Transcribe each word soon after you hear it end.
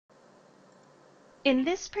In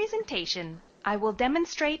this presentation, I will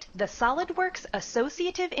demonstrate the SOLIDWORKS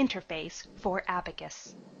Associative Interface for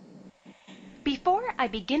Abaqus. Before I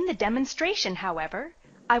begin the demonstration, however,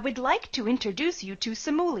 I would like to introduce you to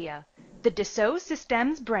SIMULIA, the Dassault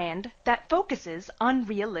Systems brand that focuses on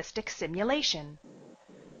realistic simulation.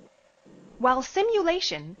 While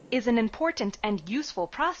simulation is an important and useful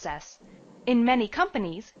process, in many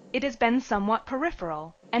companies it has been somewhat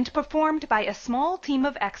peripheral and performed by a small team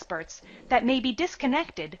of experts that may be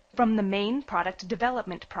disconnected from the main product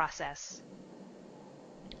development process.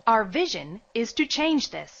 Our vision is to change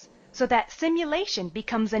this so that simulation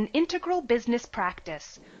becomes an integral business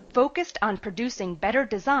practice focused on producing better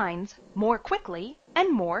designs more quickly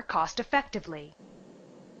and more cost-effectively.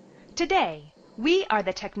 Today, we are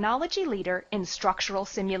the technology leader in structural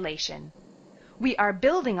simulation. We are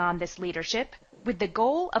building on this leadership with the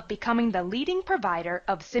goal of becoming the leading provider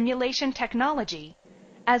of simulation technology,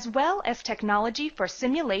 as well as technology for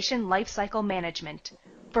simulation lifecycle management,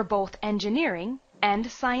 for both engineering and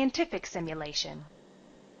scientific simulation.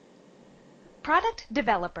 Product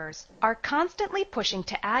developers are constantly pushing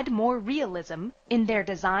to add more realism in their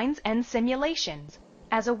designs and simulations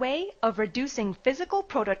as a way of reducing physical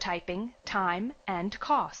prototyping time and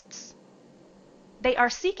costs. They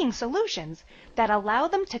are seeking solutions that allow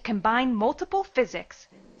them to combine multiple physics,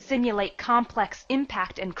 simulate complex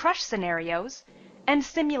impact and crush scenarios, and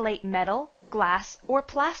simulate metal, glass, or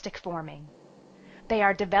plastic forming. They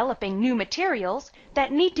are developing new materials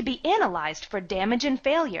that need to be analyzed for damage and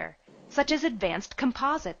failure, such as advanced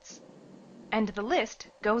composites. And the list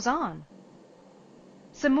goes on.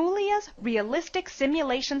 SIMULIA's realistic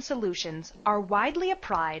simulation solutions are widely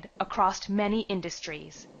applied across many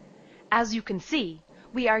industries. As you can see,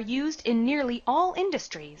 we are used in nearly all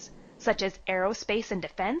industries, such as aerospace and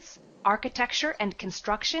defense, architecture and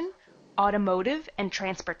construction, automotive and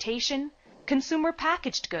transportation, consumer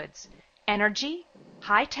packaged goods, energy,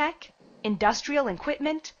 high-tech, industrial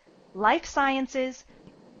equipment, life sciences,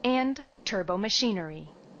 and turbomachinery.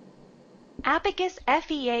 Abaqus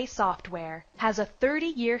FEA software has a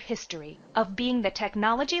 30-year history of being the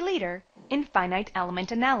technology leader in finite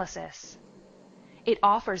element analysis. It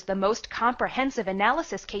offers the most comprehensive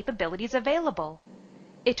analysis capabilities available.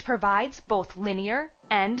 It provides both linear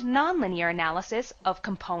and nonlinear analysis of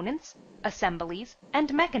components, assemblies,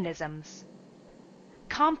 and mechanisms.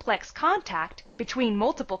 Complex contact between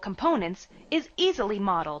multiple components is easily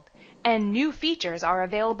modeled, and new features are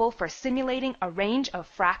available for simulating a range of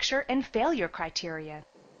fracture and failure criteria.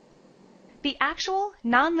 The actual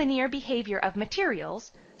nonlinear behavior of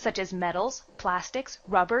materials, such as metals, plastics,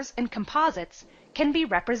 rubbers, and composites, can be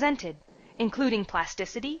represented, including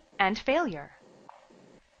plasticity and failure.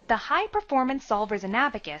 The high-performance solvers in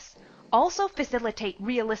Abaqus also facilitate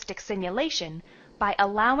realistic simulation by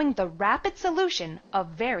allowing the rapid solution of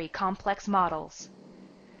very complex models.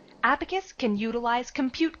 Abaqus can utilize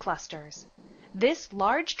compute clusters. This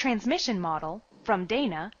large transmission model, from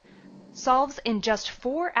Dana, solves in just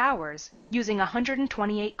 4 hours using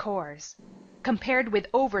 128 cores, compared with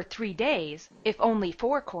over 3 days if only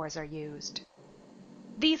 4 cores are used.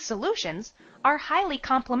 These solutions are highly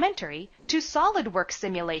complementary to SOLIDWORKS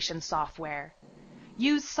simulation software.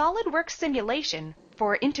 Use SOLIDWORKS simulation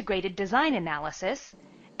for integrated design analysis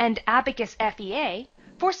and Abaqus FEA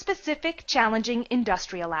for specific challenging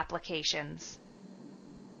industrial applications.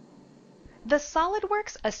 The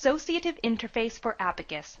SOLIDWORKS Associative Interface for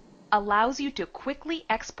Abaqus allows you to quickly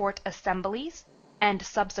export assemblies and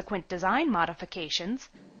subsequent design modifications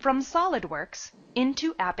from SOLIDWORKS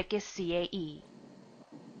into Abaqus CAE.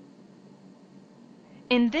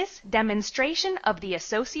 In this demonstration of the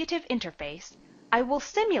associative interface, I will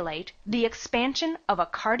simulate the expansion of a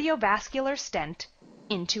cardiovascular stent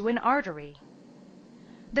into an artery.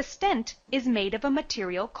 The stent is made of a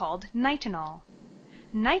material called nitinol.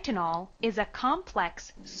 Nitinol is a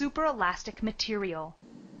complex superelastic material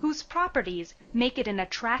whose properties make it an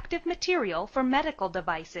attractive material for medical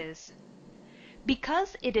devices.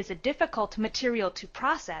 Because it is a difficult material to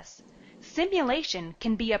process, simulation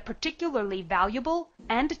can be a particularly valuable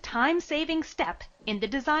and time-saving step in the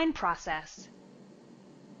design process.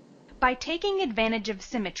 By taking advantage of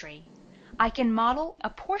symmetry, I can model a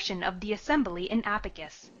portion of the assembly in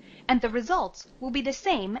Abaqus, and the results will be the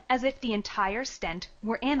same as if the entire stent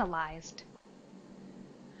were analyzed.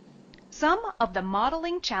 Some of the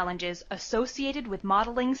modeling challenges associated with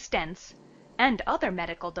modeling stents and other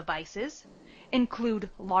medical devices include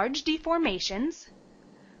large deformations,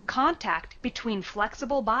 contact between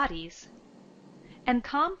flexible bodies, and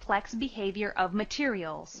complex behavior of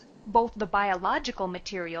materials, both the biological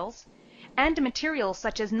materials and materials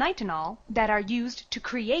such as nitinol that are used to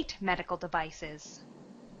create medical devices.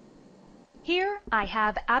 Here I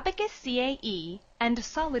have Abaqus CAE and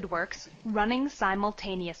SolidWorks running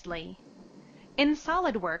simultaneously. In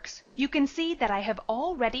SolidWorks, you can see that I have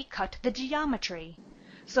already cut the geometry,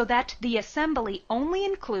 so that the assembly only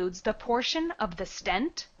includes the portion of the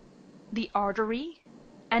stent, the artery,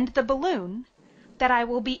 and the balloon that I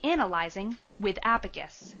will be analyzing with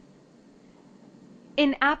Abaqus.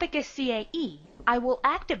 In Abaqus CAE, I will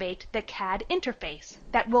activate the CAD interface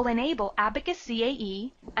that will enable Abaqus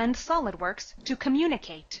CAE and SolidWorks to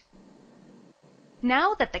communicate.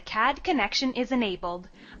 Now that the CAD connection is enabled,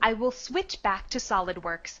 I will switch back to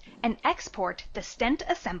SolidWorks and export the stent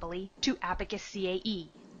assembly to Abaqus CAE.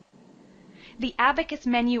 The Abaqus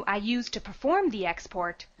menu I used to perform the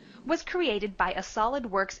export was created by a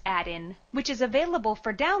SolidWorks add-in, which is available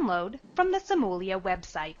for download from the SIMULIA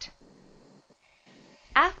website.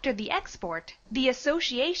 After the export, the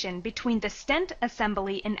association between the stent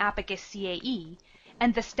assembly in Abaqus CAE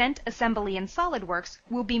and the stent assembly in SolidWorks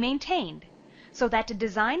will be maintained, so that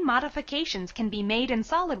design modifications can be made in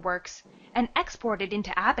SolidWorks and exported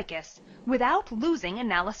into Abaqus without losing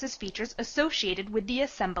analysis features associated with the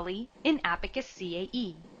assembly in Abaqus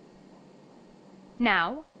CAE.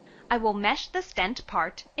 Now, I will mesh the stent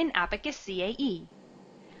part in Abaqus CAE.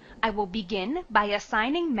 I will begin by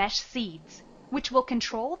assigning mesh seeds, which will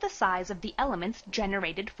control the size of the elements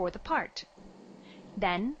generated for the part.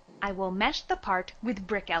 Then, I will mesh the part with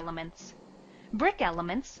brick elements. Brick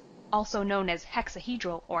elements, also known as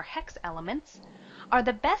hexahedral or hex elements, are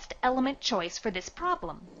the best element choice for this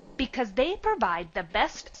problem because they provide the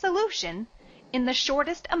best solution in the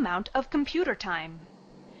shortest amount of computer time.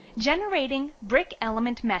 Generating brick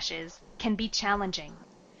element meshes can be challenging.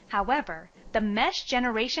 However, the mesh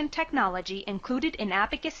generation technology included in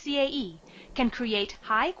Abaqus CAE can create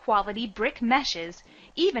high-quality brick meshes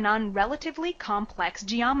even on relatively complex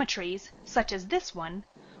geometries, such as this one,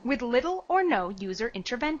 with little or no user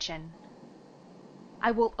intervention.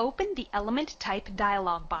 I will open the Element Type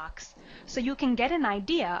dialog box so you can get an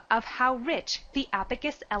idea of how rich the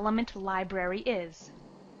Abaqus element library is.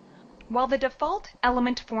 While the default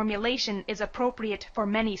element formulation is appropriate for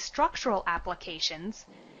many structural applications,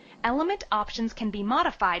 element options can be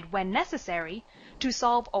modified when necessary to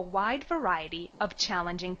solve a wide variety of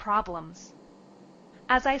challenging problems.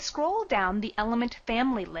 As I scroll down the element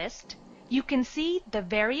family list, you can see the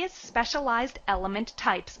various specialized element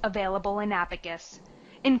types available in Abaqus,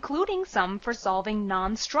 including some for solving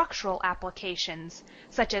non-structural applications,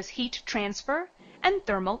 such as heat transfer and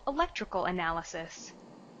thermal electrical analysis.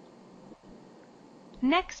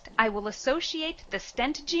 Next, I will associate the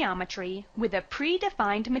stent geometry with a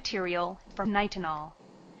predefined material for nitinol.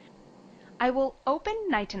 I will open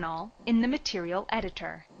nitinol in the Material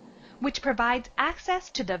Editor, which provides access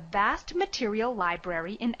to the vast material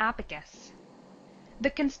library in Abaqus. The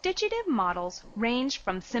constitutive models range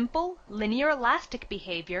from simple linear elastic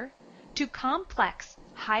behavior to complex,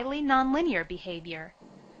 highly nonlinear behavior,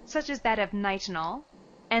 such as that of nitinol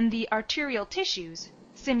and the arterial tissues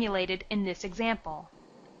simulated in this example.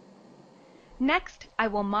 Next, I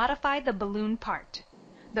will modify the balloon part.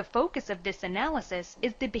 The focus of this analysis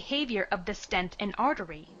is the behavior of the stent and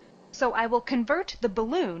artery, so I will convert the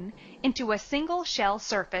balloon into a single shell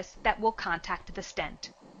surface that will contact the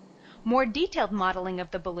stent. More detailed modeling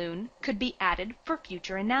of the balloon could be added for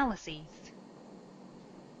future analyses.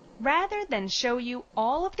 Rather than show you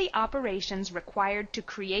all of the operations required to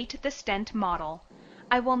create the stent model,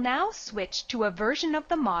 I will now switch to a version of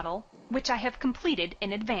the model which I have completed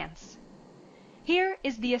in advance. Here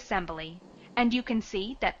is the assembly, and you can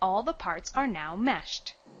see that all the parts are now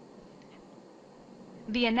meshed.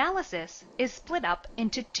 The analysis is split up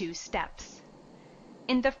into two steps.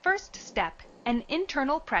 In the first step, an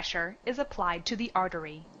internal pressure is applied to the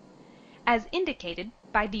artery, as indicated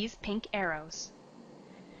by these pink arrows.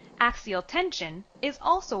 Axial tension is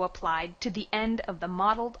also applied to the end of the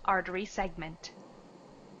modeled artery segment.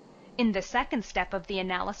 In the second step of the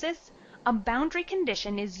analysis, a boundary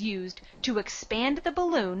condition is used to expand the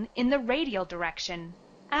balloon in the radial direction,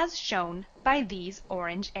 as shown by these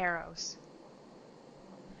orange arrows.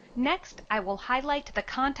 Next, I will highlight the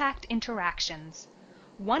contact interactions,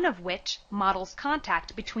 one of which models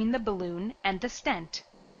contact between the balloon and the stent,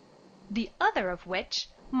 the other of which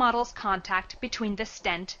models contact between the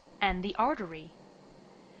stent and the artery.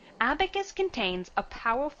 Abaqus contains a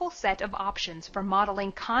powerful set of options for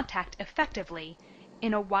modeling contact effectively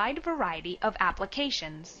in a wide variety of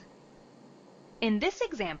applications. In this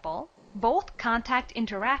example, both contact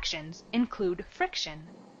interactions include friction.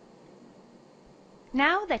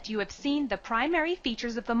 Now that you have seen the primary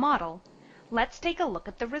features of the model, Let's take a look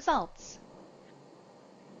at the results.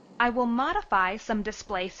 I will modify some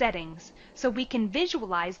display settings so we can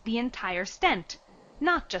visualize the entire stent,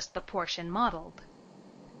 not just the portion modeled.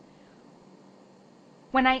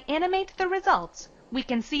 When I animate the results, we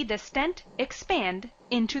can see the stent expand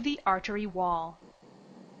into the artery wall.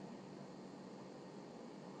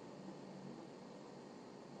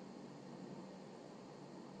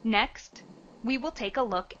 Next, we will take a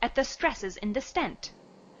look at the stresses in the stent.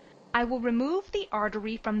 I will remove the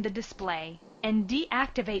artery from the display and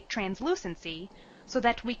deactivate translucency so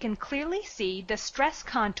that we can clearly see the stress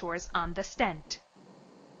contours on the stent.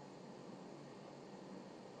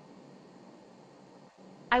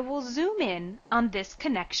 I will zoom in on this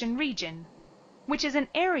connection region, which is an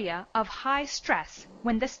area of high stress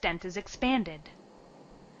when the stent is expanded.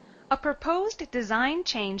 A proposed design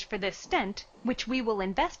change for this stent, which we will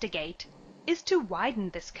investigate, is to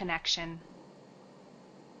widen this connection.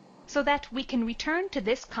 So that we can return to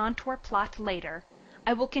this contour plot later,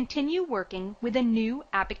 I will continue working with a new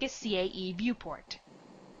Abaqus CAE viewport.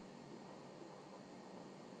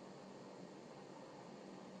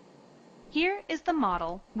 Here is the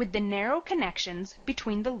model with the narrow connections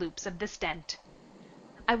between the loops of the stent.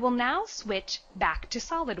 I will now switch back to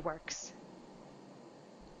SolidWorks.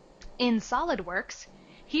 In SolidWorks,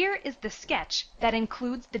 here is the sketch that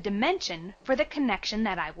includes the dimension for the connection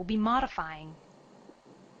that I will be modifying.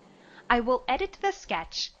 I will edit the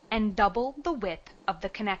sketch and double the width of the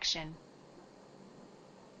connection.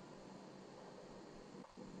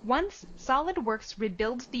 Once SolidWorks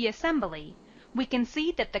rebuilds the assembly, we can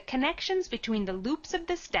see that the connections between the loops of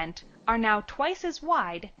the stent are now twice as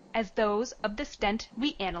wide as those of the stent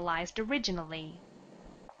we analyzed originally.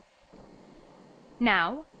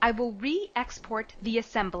 Now, I will re-export the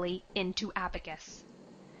assembly into Abaqus.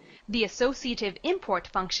 The Associative import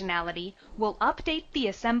functionality will update the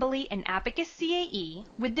assembly in Abaqus CAE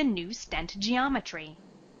with the new stent geometry.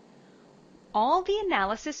 All the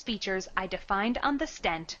analysis features I defined on the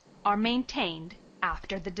stent are maintained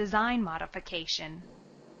after the design modification.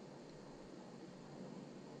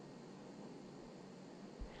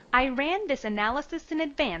 I ran this analysis in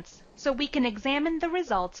advance so we can examine the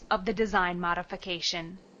results of the design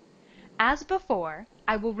modification. As before,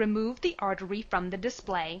 I will remove the artery from the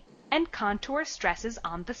display and contour stresses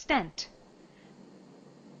on the stent.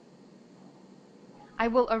 I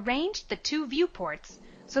will arrange the two viewports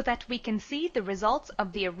so that we can see the results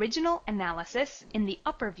of the original analysis in the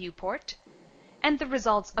upper viewport and the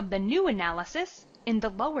results of the new analysis in the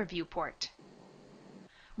lower viewport.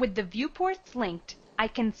 With the viewports linked, I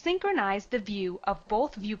can synchronize the view of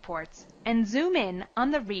both viewports and zoom in on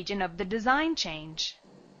the region of the design change.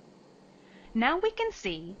 Now we can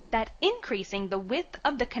see that increasing the width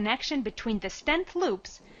of the connection between the stent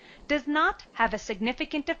loops does not have a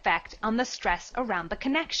significant effect on the stress around the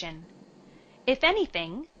connection. If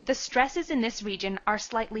anything, the stresses in this region are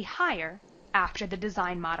slightly higher after the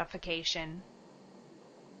design modification.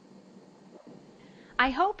 I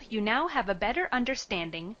hope you now have a better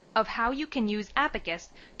understanding of how you can use Abaqus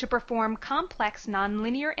to perform complex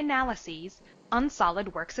nonlinear analyses on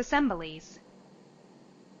SolidWorks assemblies.